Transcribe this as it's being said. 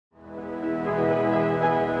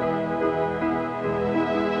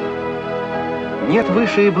Нет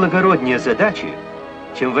выше и благороднее задачи,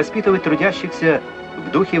 чем воспитывать трудящихся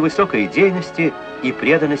в духе высокой идейности и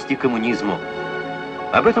преданности коммунизму.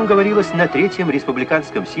 Об этом говорилось на Третьем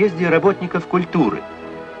республиканском съезде работников культуры.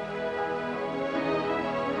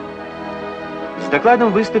 С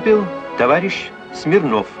докладом выступил товарищ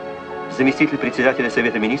Смирнов, заместитель председателя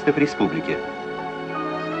Совета министров республики.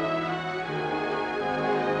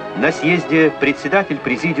 На съезде председатель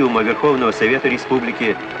Президиума Верховного Совета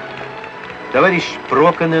Республики товарищ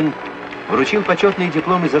Проконен вручил почетные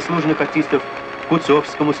дипломы заслуженных артистов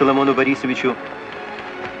Куцовскому Соломону Борисовичу,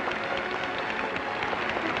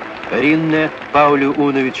 Ринне Паулю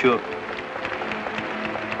Уновичу,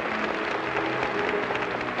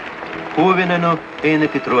 Хувенену Эйне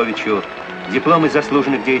Петровичу. Дипломы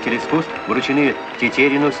заслуженных деятелей искусств вручены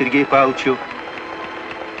Тетерину Сергею Павловичу,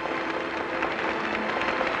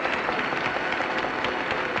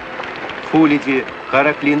 Фулиди,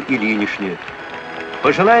 Хараклин и Ильинишне.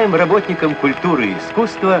 Пожелаем работникам культуры и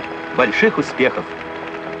искусства больших успехов!